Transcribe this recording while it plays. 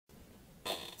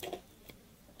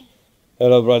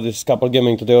Hello bro, this is Couple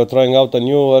Gaming. Today we're trying out a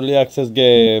new early access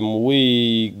game,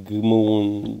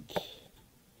 Wigmund.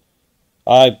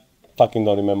 I fucking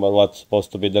don't remember what's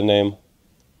supposed to be the name.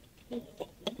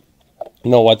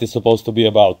 No, what it's supposed to be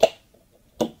about.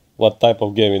 What type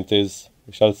of game it is.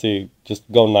 We shall see. Just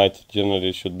go night,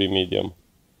 generally should be medium.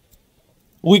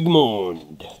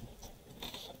 Wigmund.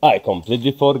 I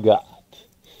completely forgot.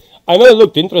 I know it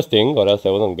looked interesting, or else I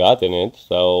wouldn't gotten it,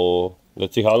 so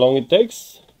let's see how long it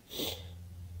takes.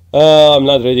 I'm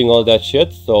not reading all that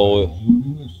shit, so...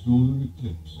 During a solar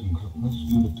eclipse and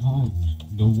crepuscular times,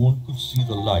 no one could see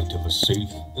the light of a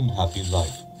safe and happy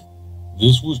life.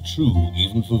 This was true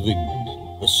even for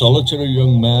Wigmund, a solitary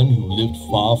young man who lived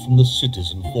far from the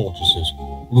cities and fortresses,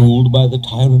 ruled by the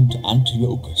tyrant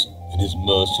Antiochus and his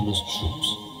merciless troops.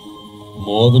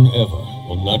 More than ever,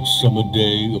 on that summer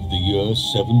day of the year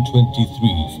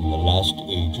 723 from the last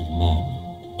age of man,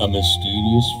 a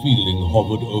mysterious feeling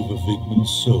hovered over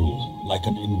Wigmund's soul like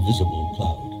an invisible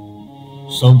cloud.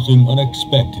 Something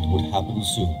unexpected would happen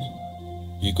soon.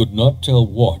 He could not tell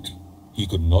what, he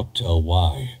could not tell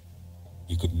why,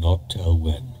 he could not tell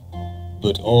when.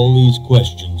 But all these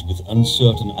questions with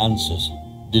uncertain answers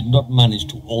did not manage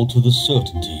to alter the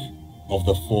certainty of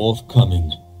the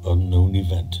forthcoming unknown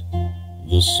event.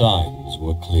 The signs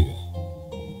were clear.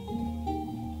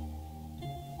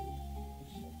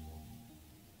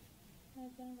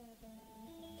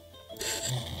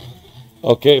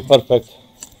 Okay, perfect.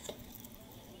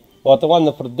 What a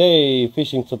wonderful day.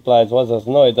 Fishing supplies was a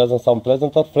snow. It doesn't sound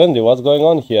pleasant or friendly. What's going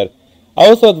on here? I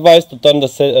also advise to turn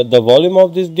the volume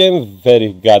of this game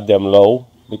very goddamn low,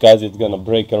 because it's gonna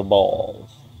break your balls.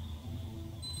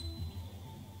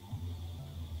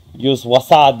 Use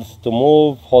WASD to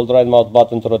move, hold right mouse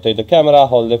button to rotate the camera,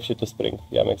 hold left shift to spring.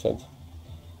 Yeah, makes sense.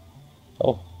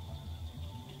 Oh.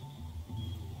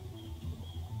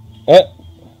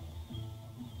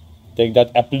 Take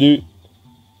that apple.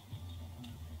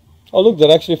 Oh look, there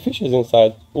are actually fishes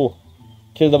inside. Ooh.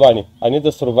 Kill the bunny. I need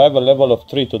a survival level of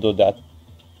 3 to do that.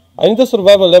 I need a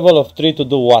survival level of 3 to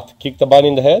do what? Kick the bunny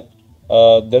in the head?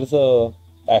 There's a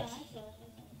axe.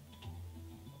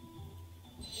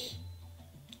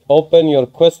 Open your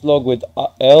quest log with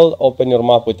L, open your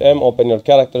map with M, open your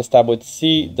characters tab with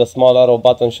C. The small arrow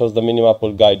button shows the minimap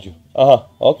will guide you.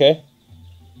 Okay.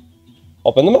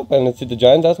 Open the map and let's see the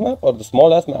giant ass map or the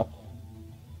small ass map.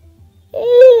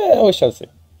 We shall see.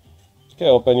 Okay,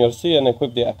 open your C and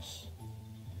equip the axe.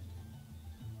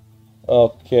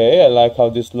 Okay, I like how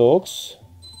this looks.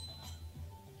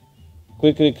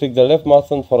 Quickly click the left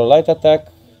button for a light attack.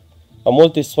 A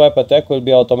multi-swipe attack will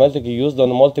be automatically used on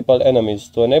multiple enemies.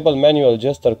 To enable manual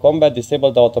gesture combat,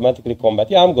 disable the automatically combat.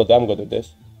 Yeah, I'm good with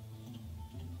this.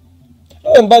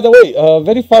 Oh, and by the way,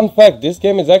 very fun fact, this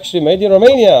game is actually made in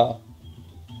Romania.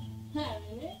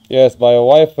 Yes, by a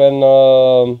wife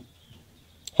and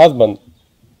husband.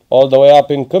 All the way up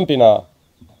in Câmpina.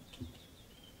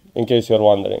 In case you're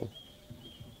wondering.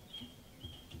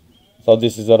 So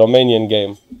this is a Romanian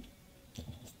game.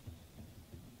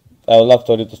 I would love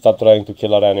for you to stop trying to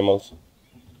kill our animals.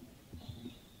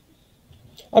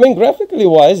 I mean, graphically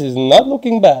wise, it's not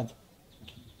looking bad.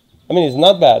 I mean, it's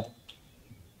not bad.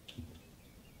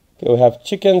 Okay, we have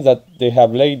chickens that they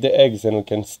have laid the eggs and we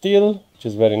can steal, which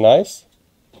is very nice.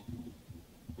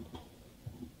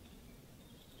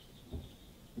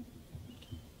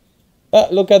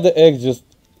 Look at the eggs just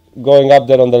going up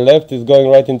there on the left. Is going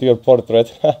right into your portrait.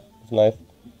 It's nice.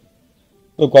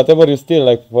 Look, whatever you steal,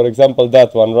 like for example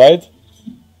that one, right?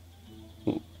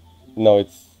 No,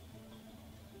 it's...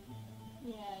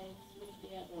 Yeah, it's with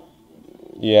the other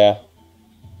one. Yeah.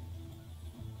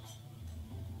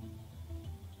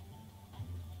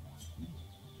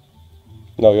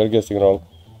 No, you're guessing wrong.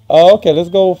 Okay, let's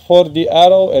go for the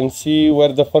arrow and see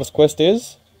where the first quest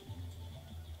is.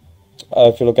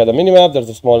 If you look at the minimap, there's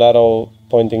a small arrow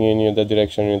pointing in the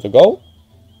direction you need to go.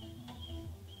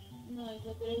 No, it's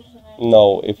the direction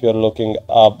No, if you're looking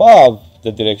above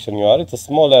the direction you are, it's a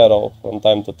small arrow from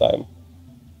time to time.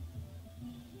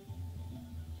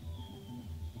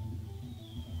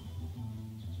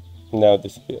 Now it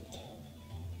disappeared.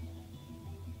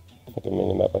 Okay,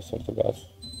 minimap, I swear to God.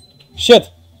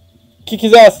 Shit! Kick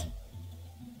his ass!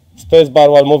 Spacebar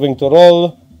while moving to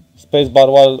roll. Spacebar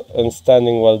while and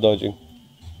standing while dodging.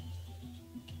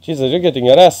 Jesus, you're getting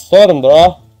your ass stormed,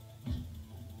 bro.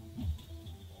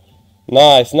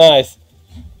 Nice, nice.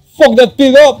 Fuck that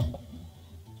pig up!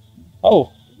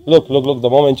 Oh, look. The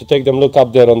moment you take them, look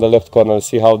up there on the left corner.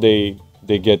 See how they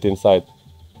get inside.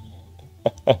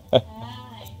 interesting.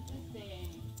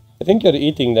 I think you're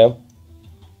eating them.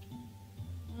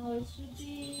 No, it should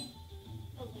be...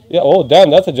 Yeah, oh damn,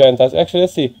 that's a giant ass. Actually,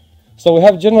 let's see. So we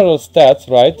have general stats,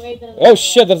 right? Wait, there's Oh another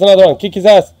shit, one. there's another one. Kick his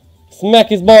ass. Smack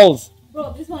his balls.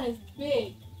 Bro, this one is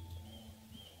big.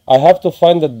 I have to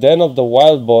find the den of the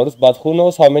wild boars, but who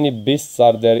knows how many beasts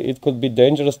are there. It could be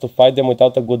dangerous to fight them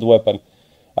without a good weapon.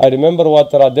 I remember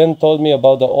what Raden told me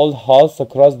about the old house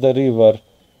across the river.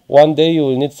 One day you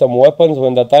will need some weapons.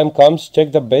 When the time comes,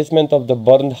 check the basement of the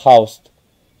burned house.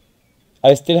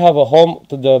 I still have a home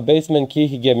to the basement key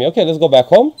he gave me. Okay, let's go back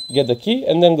home, get the key,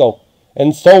 and then go.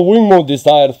 And so Wigmund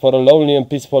desire for a lonely and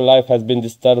peaceful life has been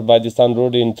disturbed by these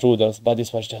unruly intruders. But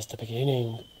this was just the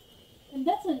beginning. And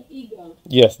that's an eagle.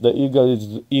 Yes, the eagle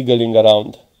is eagling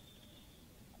around.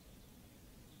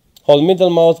 Hold middle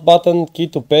mouse button, key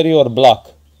to parry or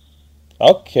block.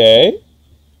 Okay.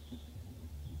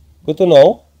 Good to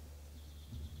know.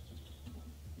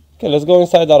 Okay, let's go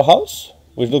inside our house,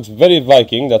 which looks very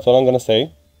Viking, that's what I'm gonna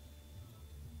say.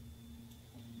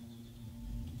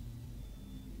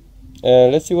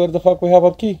 Let's see where the fuck we have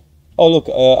our key. Oh look,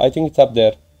 I think it's up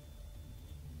there.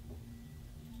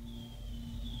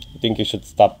 I think you should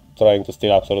stop trying to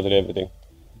steal absolutely everything.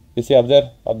 You see up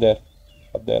there? Up there.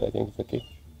 Up there, I think it's the key.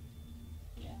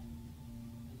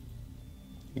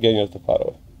 Again, you're too far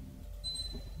away.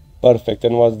 Perfect,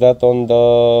 and was that on the...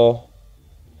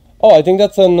 Oh, I think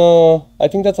that's an... I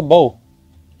think that's a bow.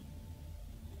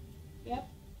 Yep.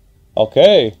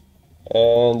 Okay.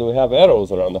 And we have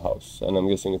arrows around the house, and I'm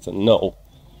guessing it's a no.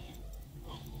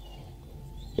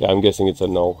 Yeah, I'm guessing it's a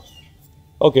no.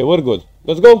 Okay, we're good.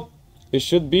 Let's go. It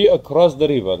should be across the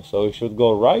river, so we should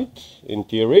go right, in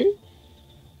theory.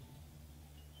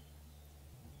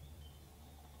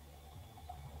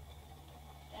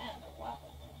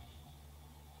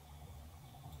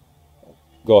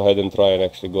 Go ahead and try and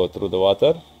actually go through the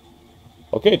water.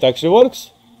 Okay, it actually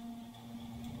works.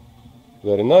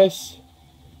 Very nice.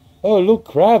 Oh, look,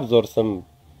 crabs or some...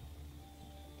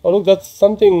 Oh, look, that's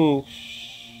something...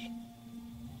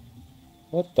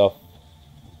 What the...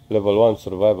 Level 1,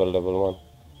 survival level 1.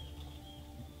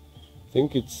 I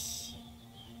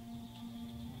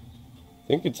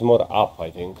think it's more up,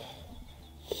 I think.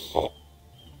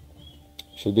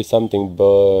 Should be something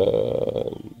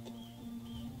burned.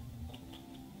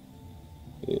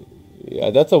 Yeah,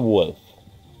 that's a wolf.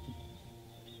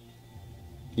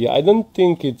 Yeah, I don't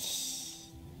think it's...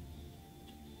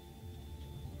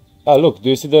 Ah, look, do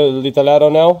you see the little arrow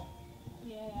now?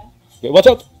 Yeah. Okay, watch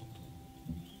out!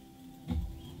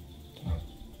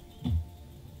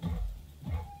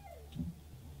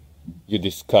 You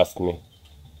disgust me.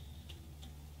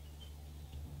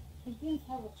 I didn't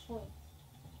have a choice.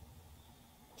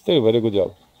 Still, very good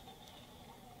job.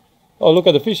 Oh, look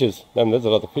at the fishes. Damn, there's a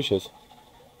lot of fishes.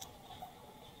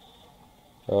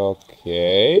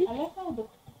 Okay. I like how the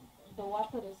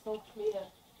water is so clear.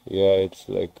 Yeah, it's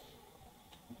like...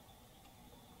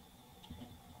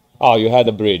 Oh, you had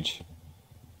a bridge.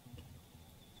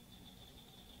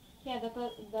 Yeah, I was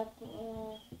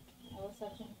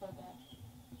searching for that.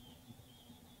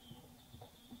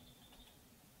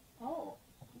 Oh.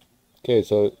 Okay,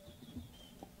 so...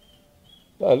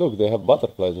 Ah, look, they have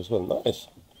butterflies as well. Nice.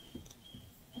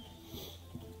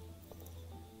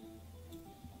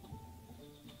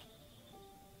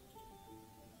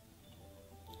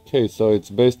 Okay, so it's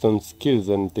based on skills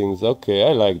and things. Okay,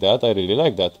 I like that. I really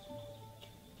like that.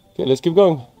 Okay, let's keep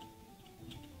going.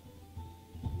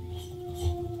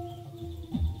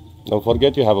 Don't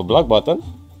forget you have a block button.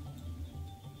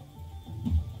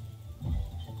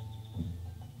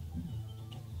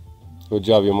 Good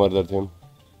job, you murdered him.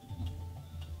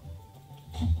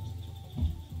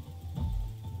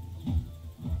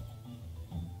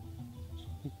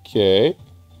 Okay.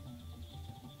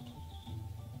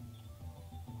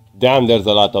 Damn, there's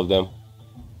a lot of them.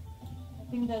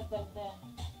 I think that's like that.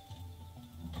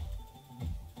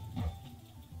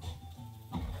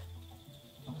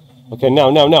 Okay,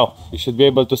 now. You should be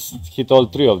able to hit all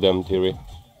three of them, in theory.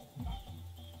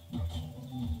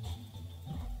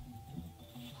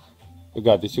 You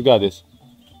got this, you got this.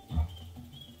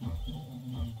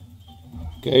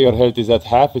 Okay, your health is at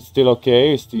half. It's still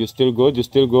okay. You're still good. You're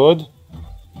still good.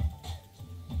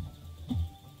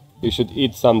 You should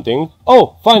eat something.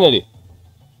 Oh, finally!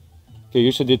 Okay,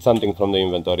 you should eat something from the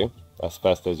inventory as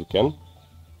fast as you can.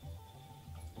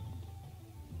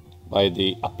 By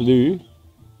the apple.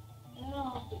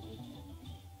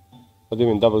 What do you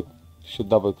mean double? Should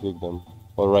double click them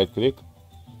or right click?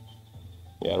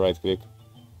 Yeah, right click.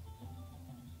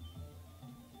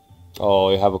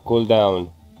 Oh, you have a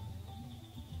cooldown.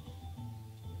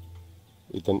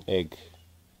 Eat an egg.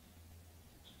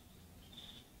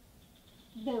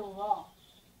 They're raw.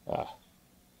 Ah.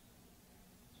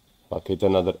 Okay, it's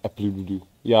another apple.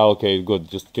 Yeah, okay, good.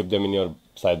 Just keep them in your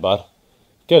sidebar.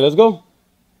 Okay, let's go.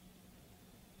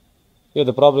 Yeah,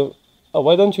 the problem... Oh,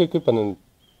 why don't you equip a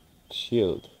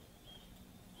shield?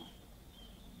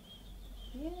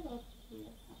 Here or here?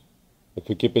 If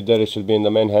you keep it there, it should be in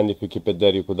the main hand. If you keep it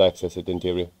there, you could access it in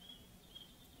theory.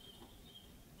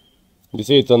 You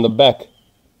see, it's on the back.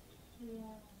 Yeah.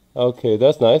 Okay,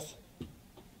 that's nice.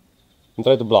 And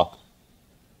try to block.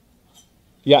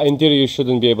 Yeah, in theory, you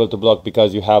shouldn't be able to block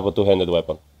because you have a two-handed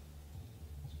weapon.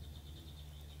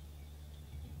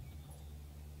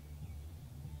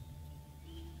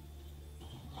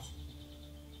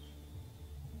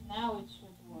 Now it should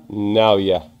work. Now,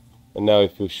 yeah. And now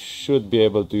if you should be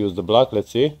able to use the block,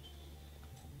 let's see.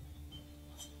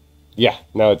 Yeah,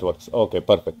 now it works. Okay,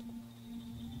 perfect.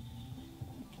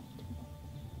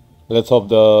 Let's hope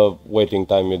the waiting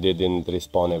time you did didn't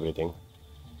respawn everything.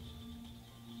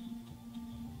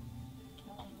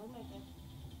 Doesn't look like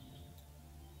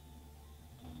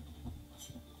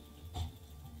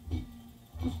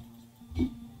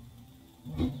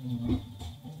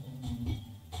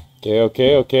it.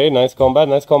 Okay. Nice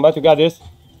combat, You got this.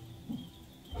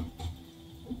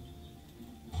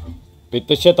 Beat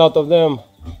the shit out of them.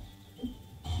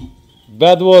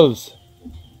 Bad wolves.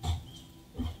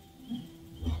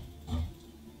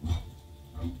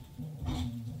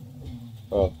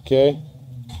 Okay.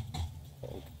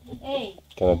 Hey,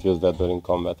 Cannot use that during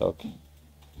combat, okay.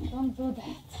 don't do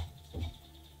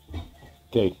that.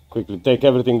 Okay, quickly take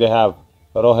everything they have.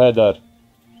 Raw header.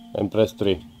 And press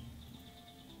 3.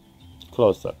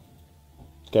 Closer.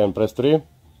 Okay, and press 3.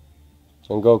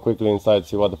 And go quickly inside,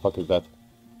 see what the fuck is that.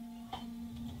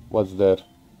 What's there?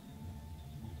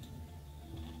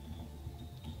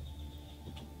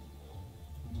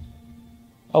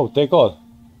 Oh, take all.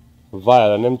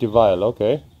 Vial, an empty vial,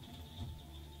 okay.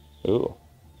 Ooh.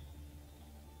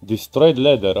 Destroyed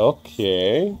leather,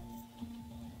 okay.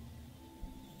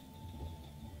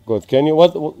 Good, can you,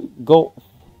 go,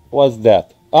 what's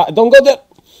that? Ah, don't go there!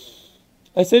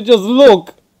 I said just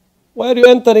look! Why are you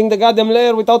entering the goddamn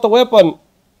lair without a weapon?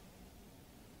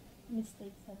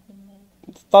 Mistakes have been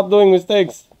made. Stop doing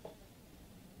mistakes.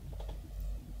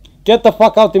 Get the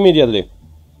fuck out immediately.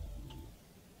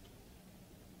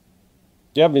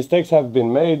 Yeah, mistakes have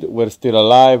been made. We're still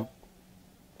alive.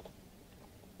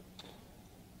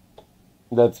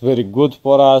 That's very good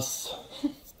for us.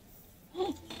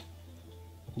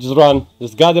 Just run.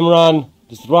 Just goddamn run.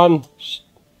 Just run.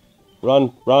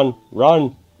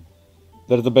 Run.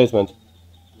 There's the basement.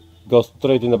 Go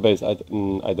straight in the base.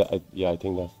 Yeah, I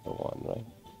think that's the one, right?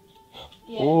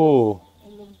 Yeah, Ooh.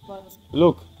 it looks bugged.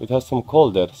 Look, it has some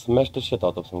coal there. Smash the shit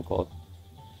out of some coal.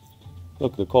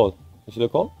 Look, the coal. You see the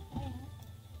coal?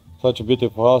 Such a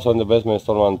beautiful house on the basement,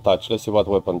 store one touch. Let's see what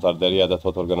weapons are there. Yeah, that's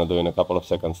what we're gonna do in a couple of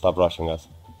seconds. Stop rushing us.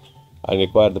 I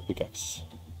require the pickaxe.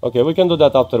 Okay, we can do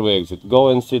that after we exit. Go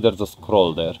and see there's a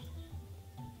scroll there.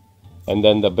 And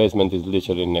then the basement is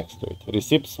literally next to it.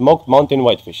 Receipt smoked mountain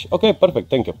whitefish. Okay, perfect,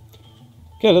 thank you.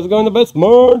 Okay, let's go in the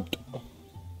basement.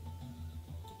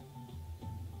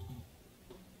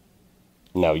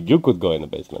 Now you could go in the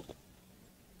basement.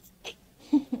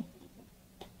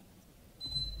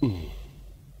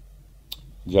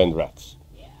 Giant rats.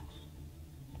 Yeah.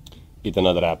 Eat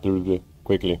another apple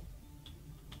quickly.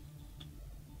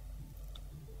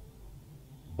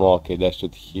 Okay, that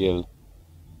should heal.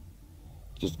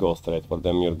 Just go straight for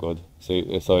them, you're good. So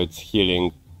it's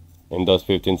healing. In those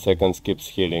 15 seconds keeps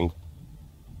healing.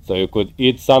 So you could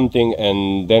eat something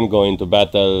and then go into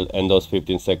battle, and those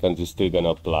 15 seconds is still gonna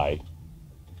apply.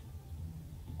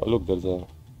 Oh look, there's a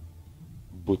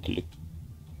butli.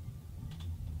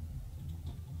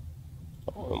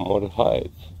 Oh, more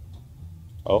hides.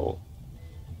 Oh.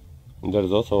 And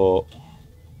there's also...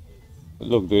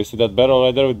 Look, do you see that barrel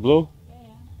right there with blue? Yeah.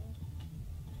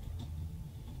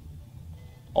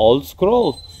 Old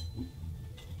scroll.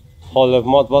 Hold F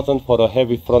mod button for a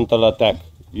heavy frontal attack.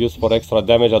 Used for extra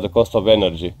damage at the cost of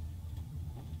energy.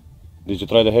 Did you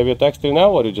try the heavy attack still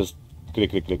now, or you just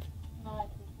click? No, I think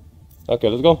so. Okay,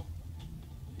 let's go.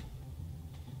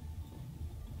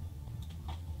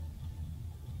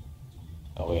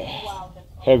 Oh yeah. Wow, that's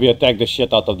all. Heavy attack the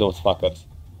shit out of those fuckers.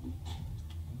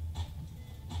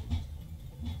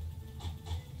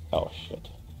 Oh shit.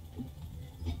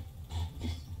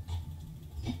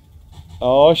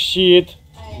 Oh shit.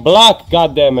 Black,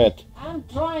 goddammit. I'm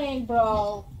trying,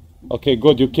 bro. Okay,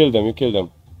 good, you killed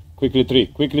them. Quickly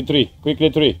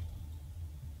three.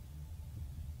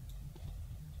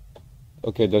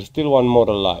 Okay, there's still one more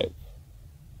alive.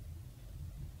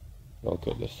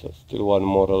 Okay, there's still one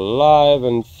more alive,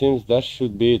 and seems that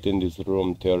should be it in this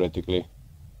room, theoretically.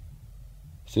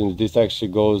 Since this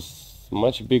actually goes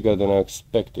much bigger than I'm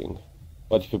expecting.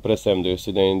 What if you press M? Do you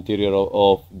see the interior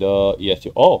of the... Yes,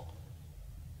 you... Oh!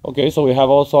 Okay, so we have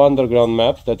also underground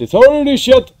maps. That is... Holy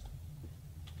shit!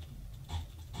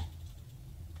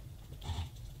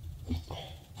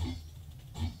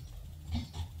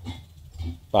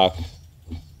 Back.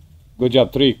 Good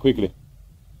job, 3, quickly.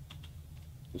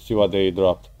 Let's see what they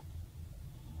dropped.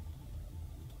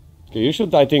 Okay, you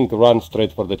should, I think, run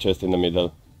straight for the chest in the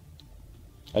middle.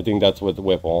 I think that's with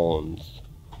weapons.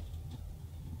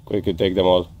 Quickly take them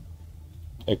all.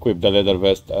 Equip the leather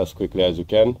vest as quickly as you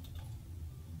can.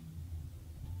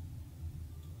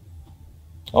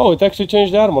 Oh, it actually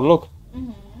changed the armor, look.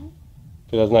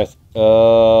 Okay, that's nice.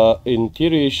 In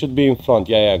theory, it should be in front.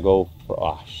 Yeah, go.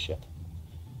 Ah, shit.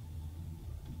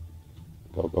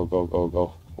 Go, go, go, go,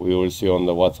 go. We will see on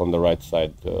the what's on the right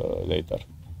side later.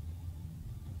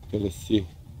 Okay, let's see.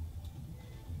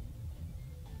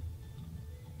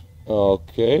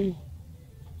 Okay.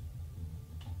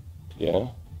 Yeah.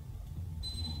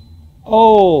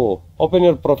 Oh, open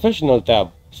your professional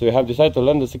tab. So you have decided to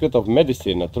learn the secret of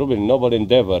medicine, a truly noble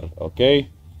endeavor. Okay.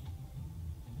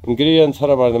 Ingredients,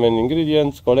 herbs are the main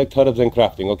ingredients. Collect herbs and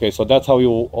crafting. Okay, so that's how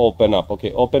you open up.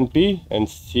 Okay, open P and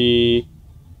see.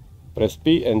 Press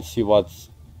P and see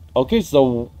what's... Okay,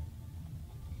 so...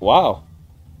 Wow.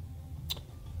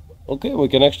 Okay, we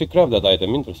can actually craft that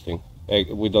item. Interesting.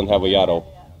 We don't have a yarrow.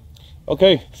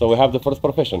 Okay, so we have the first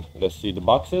profession. Let's see the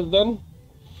boxes then.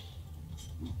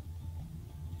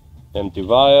 Empty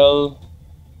vial.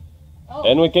 Oh.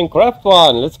 And we can craft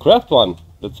one. Let's craft one.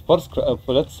 Let's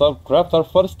craft our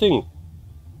first thing.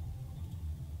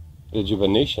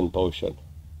 Rejuvenation potion.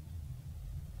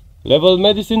 Level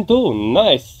medicine 2.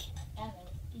 Nice.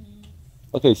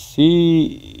 Okay,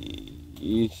 C,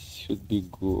 it should be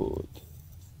good.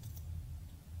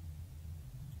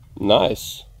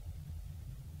 Nice.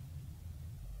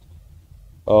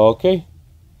 Okay.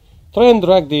 Try and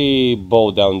drag the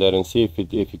bow down there and see if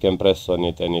you can press on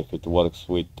it and if it works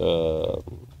with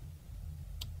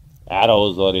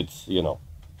arrows or it's, you know,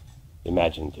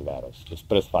 imaginative arrows. Just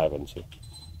press 5 and see.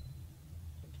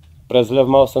 Press left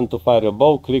mouse and to fire your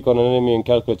bow. Click on an enemy and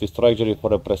calculate its trajectory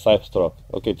for a precise stroke.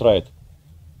 Okay, try it.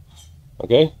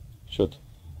 Okay, shoot.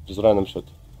 Just random shoot.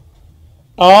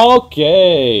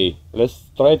 Okay,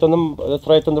 let's try it on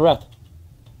the rat.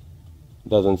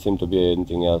 Doesn't seem to be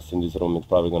anything else in this room. It's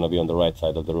probably gonna be on the right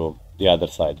side of the room, the other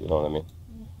side. You know what I mean?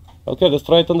 Okay, let's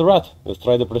try it on the rat. Let's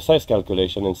try the precise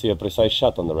calculation and see a precise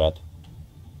shot on the rat.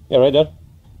 Yeah, right there,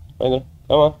 right there.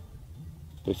 Come on,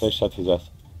 precise shot his ass.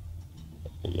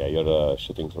 Yeah, you're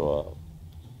shooting through a...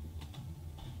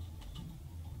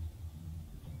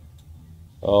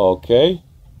 Okay.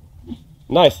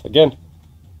 Nice, again.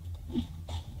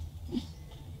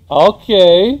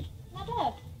 Okay. Not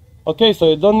bad. Okay,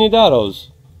 so you don't need arrows.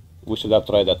 We should have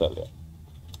tried that earlier.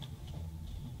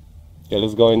 Okay,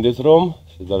 let's go in this room.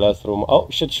 This is the last room. Oh,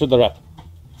 shit, shoot the rat.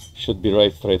 Should be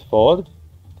right straight forward.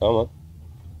 Come on.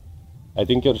 I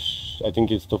think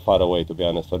it's too far away, to be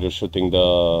honest, or you're shooting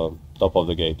the top of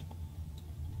the gate.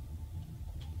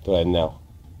 Try it now.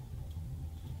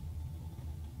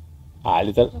 Ah,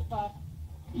 little. Too far.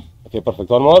 Okay, perfect.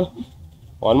 One more.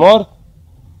 One more.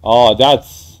 Oh,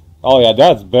 that's... Oh, yeah,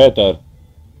 that's better.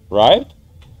 Right?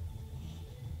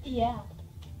 Yeah.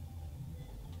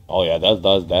 Oh, yeah, that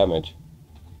does damage.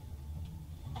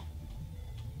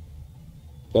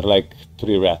 There are like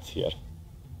 3 rats here.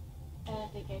 I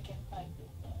don't think I can fight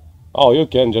it. Oh, you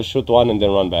can. Just shoot one and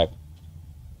then run back.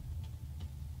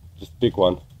 Just pick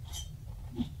one.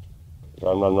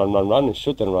 Run, run, run, run, run, and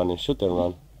shoot and run, and shoot and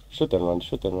run. Shoot and run,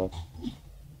 shoot and run.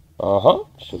 Uh-huh.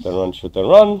 Shoot and run, shoot and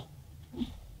run.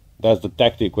 That's the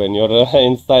tactic when you're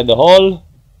inside the hole.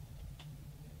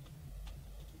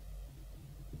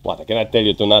 What, I cannot tell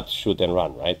you to not shoot and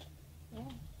run, right? Yeah.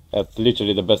 That's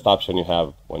literally the best option you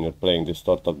have when you're playing this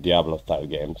sort of Diablo style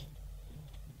games.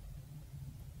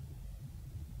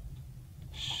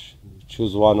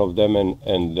 Choose one of them and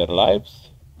end their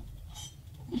lives.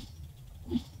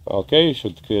 Okay, you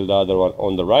should kill the other one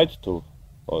on the right to,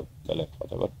 or the left,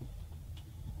 whatever.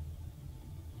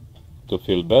 To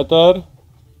feel better.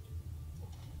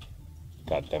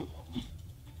 God damn.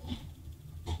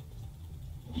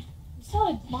 So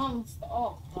it bounced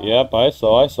off. Right? Yep, I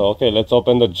saw. Okay, let's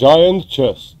open the giant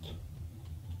chest.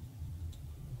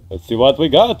 Let's see what we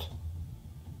got.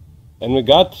 And we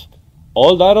got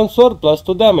old iron sword plus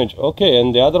 2 damage. Okay,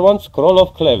 and the other one, scroll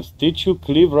of cleaves. Teach you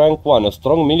cleave rank 1. A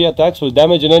strong melee attack will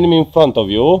damage an enemy in front of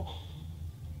you.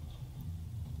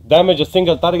 Damage a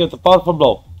single target with a powerful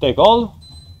blow. Take all.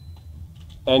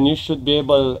 And you should be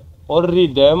able or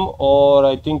read them, or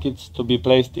I think it's to be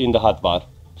placed in the hotbar.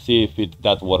 See if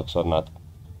that works or not.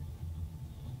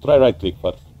 Try right click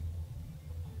first.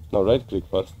 No, right click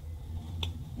first.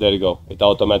 There you go. It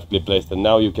automatically placed, and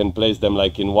now you can place them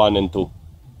like in 1 and 2.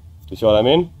 You see what I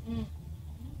mean? Mm.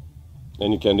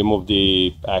 Then you can remove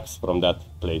the axe from that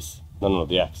place. No,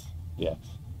 the axe. The axe.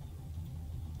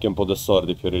 You can put the sword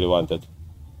if you really want it.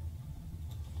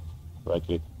 Right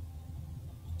click.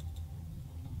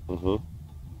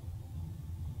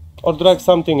 Or drag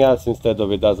something else instead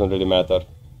of it, doesn't really matter.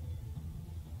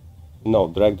 No,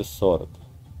 drag the sword.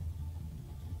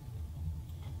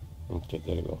 Okay,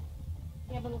 there you go.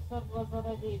 Yeah, but the sword was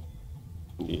already...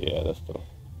 Yeah, that's true.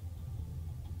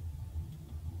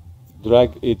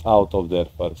 Drag it out of there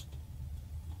first.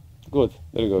 Good,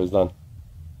 there you go, it's done.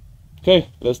 Okay,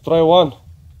 let's try 1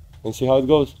 and see how it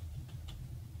goes.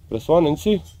 Press 1 and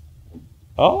see.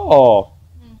 Oh!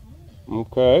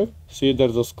 Okay, see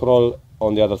there's a scroll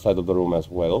on the other side of the room as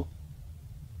well.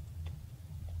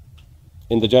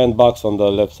 In the giant box on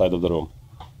the left side of the room.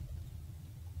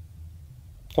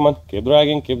 Come on, keep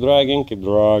dragging, keep dragging, keep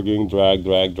dragging, drag,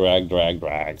 drag, drag, drag,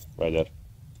 drag. Right there.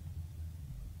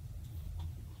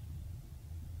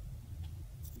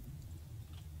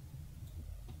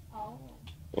 Oh.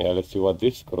 Yeah, let's see what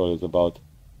this scroll is about.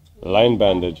 Line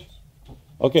bandage.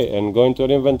 Okay, and go into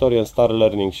your inventory and start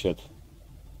learning shit.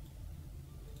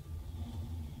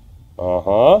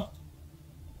 Uh-huh.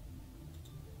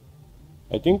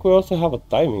 I think we also have a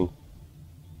timing.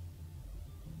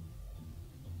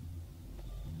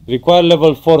 Require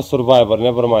level 4 survivor,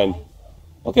 never mind.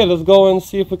 Okay, let's go and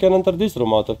see if we can enter this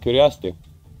room out of curiosity.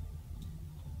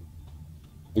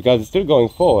 Because it's still going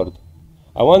forward.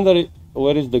 I wonder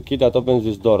where is the key that opens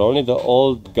this door. Only the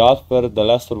old Gaffer, the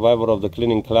last survivor of the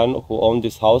cleaning clan who owned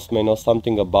this house, may know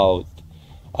something about.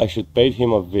 I should pay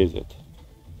him a visit.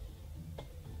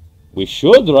 We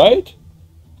should, right?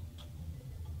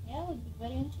 Yeah, it would be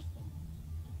very interesting.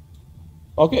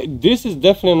 Okay, this is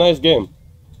definitely a nice game.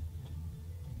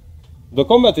 The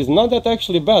combat is not that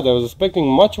actually bad. I was expecting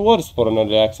much worse for an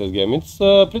early access game. It's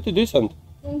pretty decent.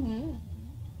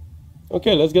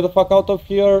 Okay, let's get the fuck out of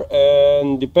here,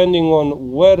 and depending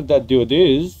on where that dude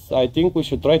is, I think we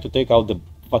should try to take out the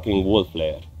fucking wolf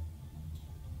layer.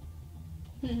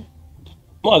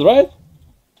 What, right?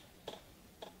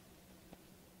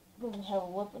 We have a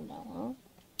weapon now, huh?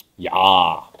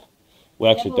 Yeah. We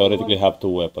actually but theoretically what- have 2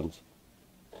 weapons.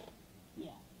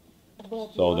 Yeah.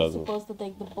 But So you're does it. supposed to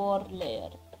take the boar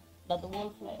layer, not the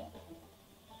wolf layer.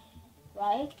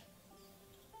 Right?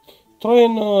 Try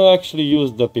and actually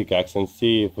use the pickaxe and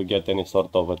see if we get any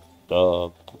sort of a...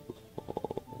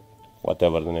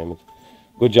 whatever the name is.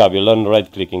 Good job, you learned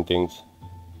right-clicking things.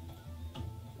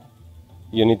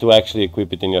 You need to actually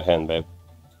equip it in your hand, babe.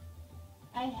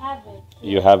 I have it.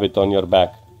 You have it on your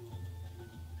back.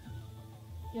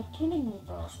 You're killing me,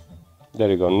 bro.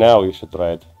 There you go, now you should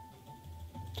try it.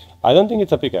 I don't think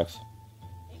it's a pickaxe.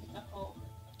 Oh.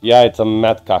 Yeah, it's a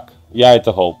matcock. Yeah, it's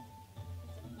a hoe.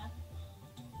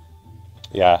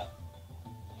 Yeah.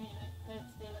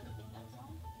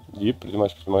 Yep, pretty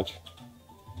much.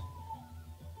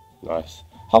 Nice.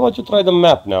 How about you try the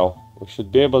map now? We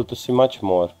should be able to see much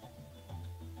more.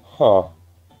 Huh.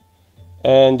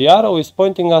 And the arrow is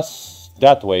pointing us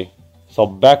that way. So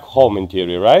back home in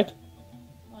theory, right?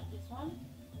 What, this one?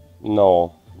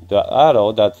 No. The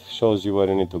arrow that shows you where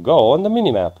you need to go on the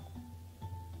minimap.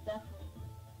 That way.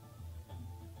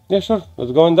 Yeah, sure.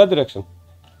 Let's go in that direction.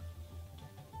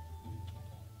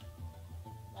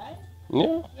 Right?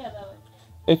 Yeah. Yeah, that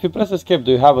way. If you press escape,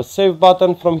 do you have a save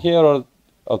button from here or...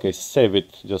 Okay, save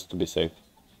it just to be safe.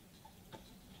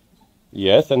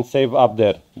 Yes, and save up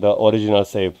there. The original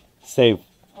save. Save.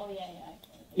 Oh, yeah.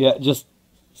 Yeah, just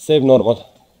save normal.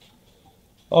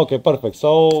 Okay, perfect.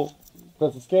 So,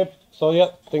 press escape. So yeah,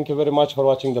 thank you very much for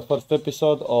watching the first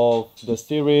episode of the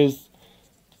series.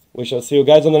 We shall see you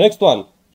guys on the next one.